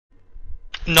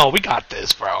No, we got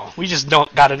this, bro. We just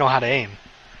don't gotta know how to aim.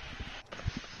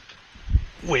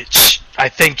 Which I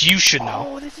think you should know.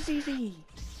 Oh, this is easy.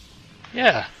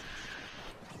 Yeah.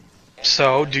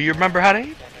 So, do you remember how to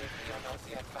aim?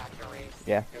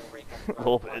 Yeah. A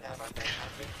little bit.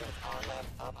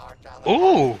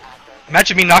 Ooh!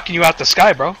 Imagine me knocking you out the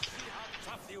sky, bro.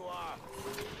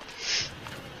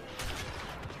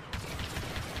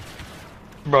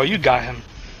 Bro, you got him.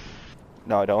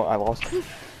 No, I don't. I lost.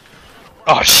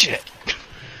 Oh, shit.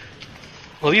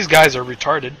 Well, these guys are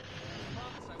retarded.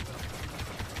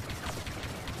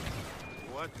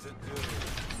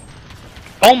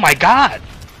 Oh my god!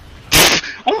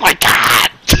 Oh my god!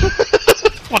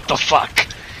 What the fuck?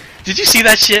 Did you see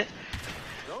that shit?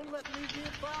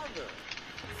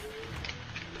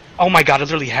 Oh my god, I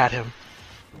literally had him.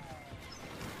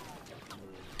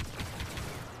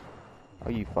 Oh,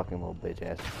 you fucking little bitch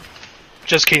ass.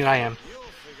 Just kidding, I am.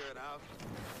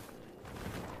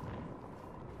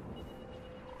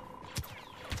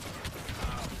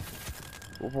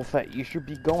 Well, Fett, you should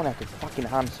be going after fucking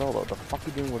Han Solo. The fuck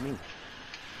you doing with me?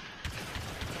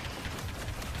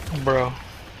 Bro.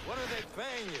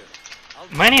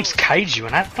 My name's Kaiju,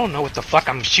 and I don't know what the fuck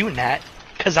I'm shooting at.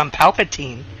 Cause I'm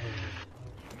Palpatine.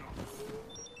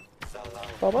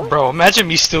 Bubba? Bro, imagine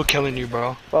me still killing you,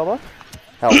 bro. Bubba?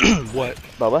 Help. What?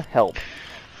 Bubba, help.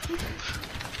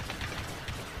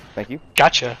 Thank you.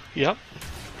 Gotcha. Yep.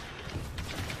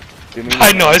 Do me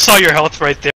I know, I saw your health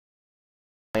right there.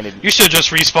 landed. You should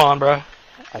just respawn, bro.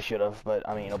 I should have, but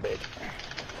I mean, a bit.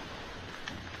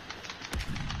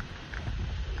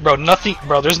 Bro, nothing.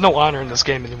 Bro, there's no honor in this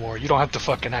game anymore. You don't have to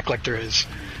fucking act like there is.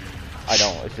 I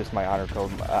don't. It's just my honor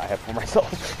code I have for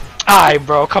myself. Alright,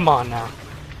 bro, come on now.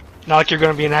 Not like you're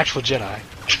gonna be an actual Jedi.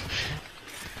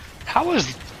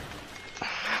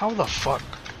 How the fuck?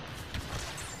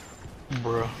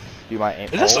 Bro. Do my aim.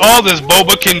 Is this all this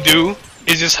Boba can do?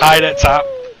 Is just hide at top?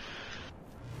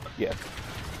 Yeah.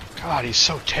 God, he's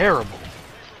so terrible.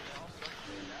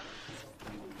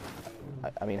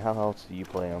 I mean, how else do you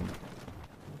play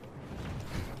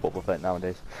Boba Fett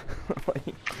nowadays?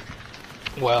 Like,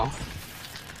 Well,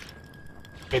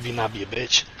 maybe not be a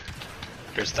bitch.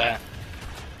 There's that.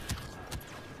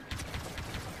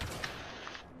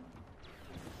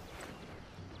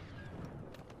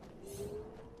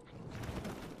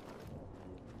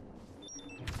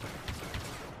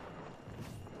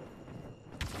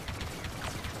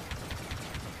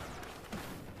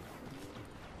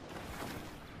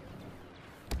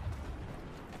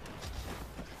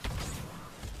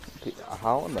 dude,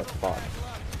 how in the fuck?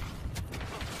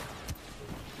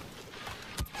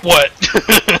 What?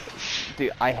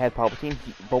 Dude, I had Palpatine.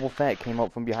 Boba Fett came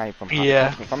up from behind, from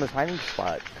his hiding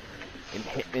spot, and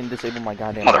hit and disabled my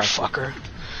goddamn Motherfucker.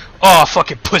 Oh,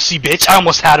 fucking pussy bitch. I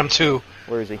almost had him too.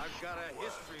 Where is he?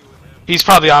 He's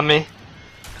probably on me.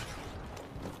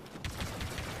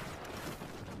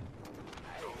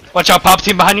 Watch out,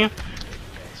 Palpatine behind you.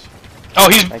 Oh,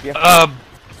 Thank you.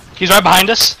 he's right behind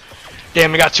us.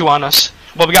 Damn, we got two on us.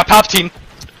 Well, we got Palpatine.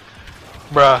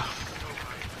 Bruh.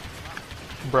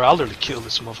 Bruh, I'll literally kill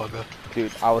this motherfucker.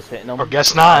 Dude, I was hitting him. Or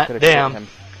guess not. I Damn. him.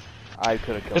 I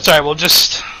could have killed It's him. alright, we'll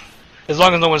just... As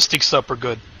long as no one sneaks up, we're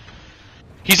good.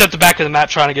 He's at the back of the map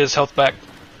trying to get his health back.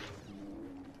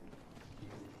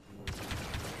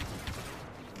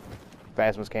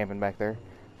 Phasma's camping back there.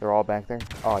 They're all back there.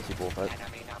 Oh, I see Boba Fett.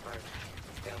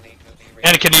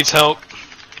 Anakin needs help.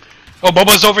 Oh,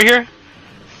 Boba's over here?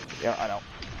 Yeah, I know.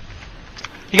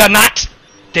 He got knocked?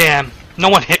 Damn. No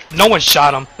one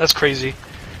shot him. That's crazy.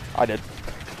 I did.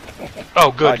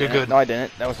 Oh, good, No, I good, didn't. good. No, I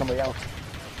didn't. That was somebody else.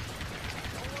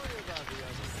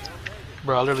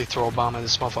 Bro, I'll literally throw a bomb at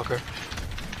this motherfucker.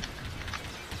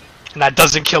 And that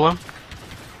doesn't kill him.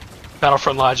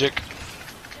 Battlefront logic.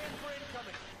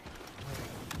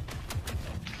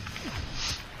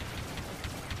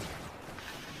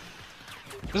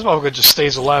 This motherfucker just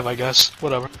stays alive, I guess.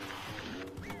 Whatever.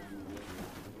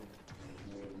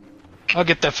 I'll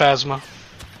get that Phasma.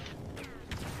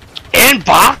 And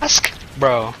Bosk?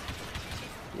 Bro.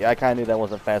 Yeah, I kind of knew that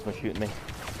wasn't Phasma shooting me.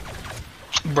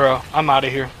 Bro, I'm out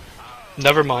of here.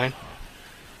 Never mind.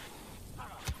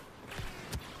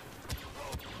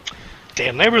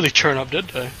 Damn, they really turn up, did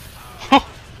they?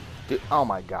 Dude, oh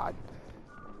my god.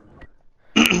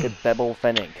 Could Boba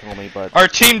Fett didn't kill me, but Our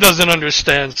team doesn't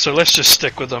understand, so let's just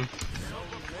stick with them.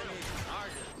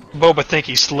 Boba think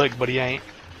he's slick, but he ain't.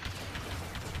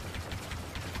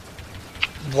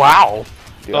 Wow.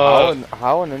 dude,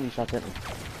 how and then you shot hit me.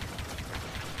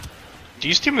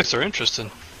 These teammates are interesting.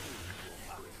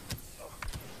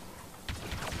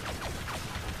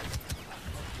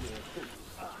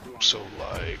 So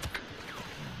like,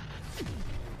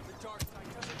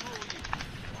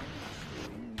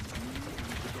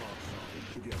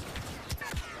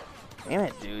 Damn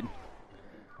it, dude.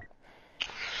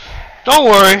 Don't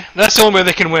worry, that's the only way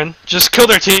they can win. Just kill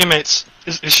their teammates.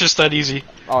 It's just that easy.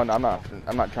 Oh no,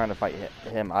 I'm not trying to fight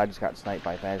him. I just got sniped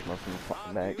by Phasma from the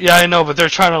fucking back. Yeah, I know, but they're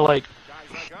trying to like,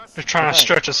 they're trying to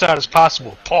stretch us out as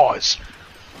possible. Pause.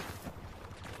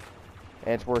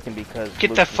 And it's working because Get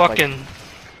Luke that fucking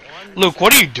Luke.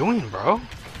 What are you doing, bro?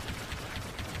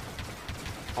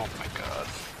 Oh my god.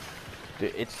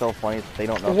 Dude, it's so funny that they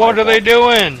don't know. What are they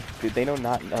doing? Dude, they do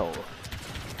not know.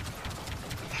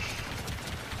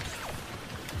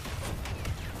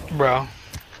 Bro.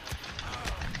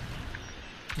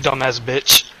 Dumbass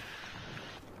bitch.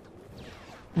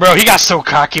 Bro, he got so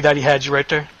cocky that he had you right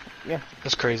there. Yeah.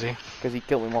 That's crazy. Because he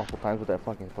killed me multiple times with that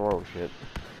fucking throw shit.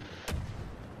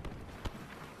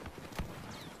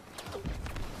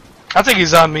 I think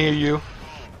he's on me or you.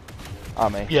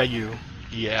 On me. Yeah, you.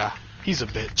 Yeah. He's a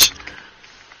bitch.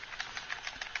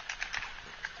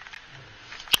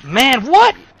 Man,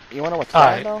 what? You wanna know what's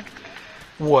sad though?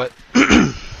 What?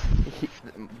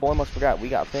 Boy must forgot we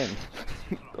got Finn.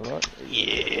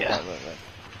 Yeah.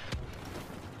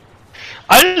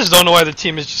 I just don't know why the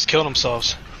team is just killing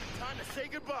themselves.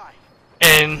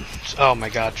 And oh my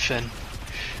god, Finn.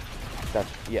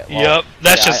 That's, yeah, well, yep,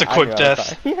 that's yeah, just a quick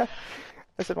death. Yeah.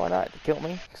 I said, why not? Kill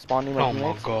me. Spawn me my Oh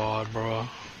teammates. my god, bro.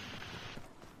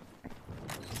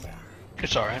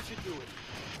 It's alright.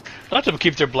 Let them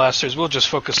keep their blasters. We'll just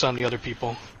focus on the other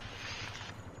people.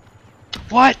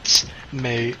 What?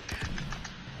 Mate.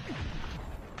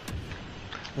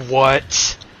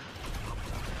 What?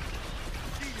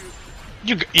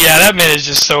 Yeah, that man is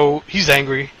just so... He's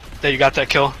angry that you got that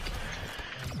kill.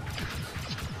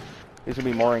 He's gonna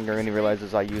be more angry when he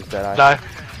realizes I used that eye. Die.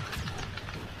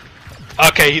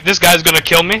 Okay, this guy's gonna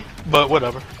kill me, but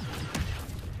whatever.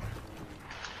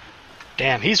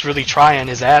 Damn, he's really trying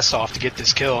his ass off to get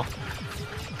this kill.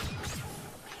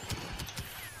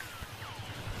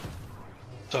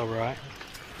 It's alright.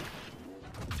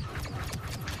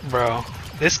 Bro,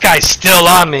 this guy's still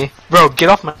on me. Bro, get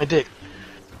off my dick.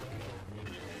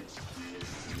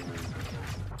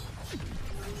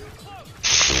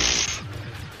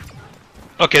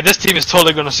 Okay, this team is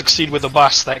totally gonna succeed with a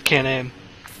boss that can't aim.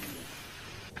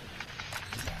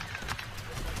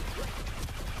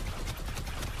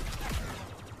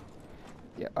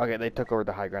 Yeah, okay, they took over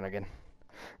the high ground again.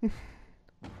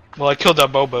 Well, I killed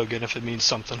that BOBA again if it means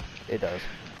something. It does.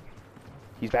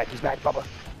 He's back, Bubba.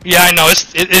 Yeah, I know,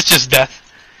 it's just death.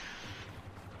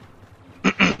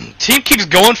 Team keeps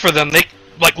going for them, they,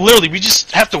 like, literally, we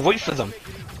just have to wait for them.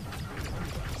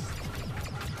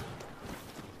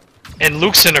 And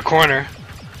Luke's in a corner,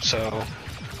 so...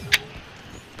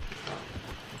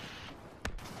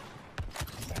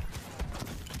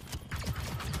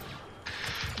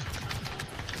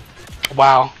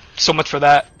 Wow, so much for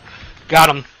that. Got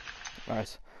him.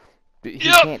 Nice. He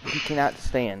Yep. he cannot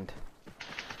stand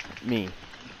me.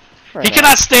 He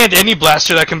cannot stand any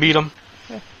blaster that can beat him.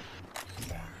 Yeah.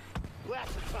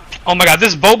 Oh my god,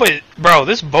 this BOBA, bro,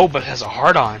 this BOBA has a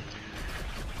hard on.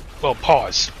 Well,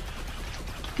 pause.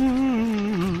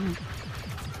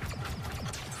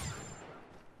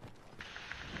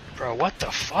 Bro, what the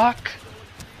fuck?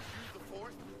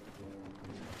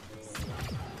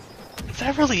 Is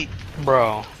that really...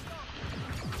 Bro.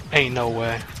 Ain't no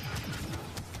way.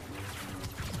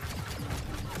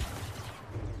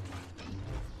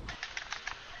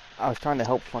 I was trying to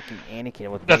help fucking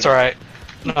Anakin with. That's alright.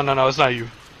 No, it's not you.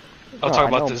 I'll talk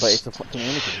about this. But it's the fucking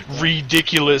Anakin.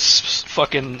 Ridiculous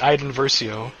fucking Iden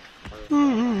Versio.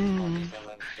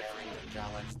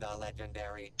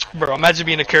 Bro, imagine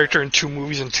being a character in 2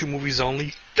 movies and 2 movies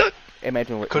only.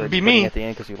 Imagine what couldn't be me at the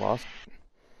end because you lost.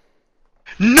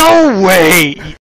 No way!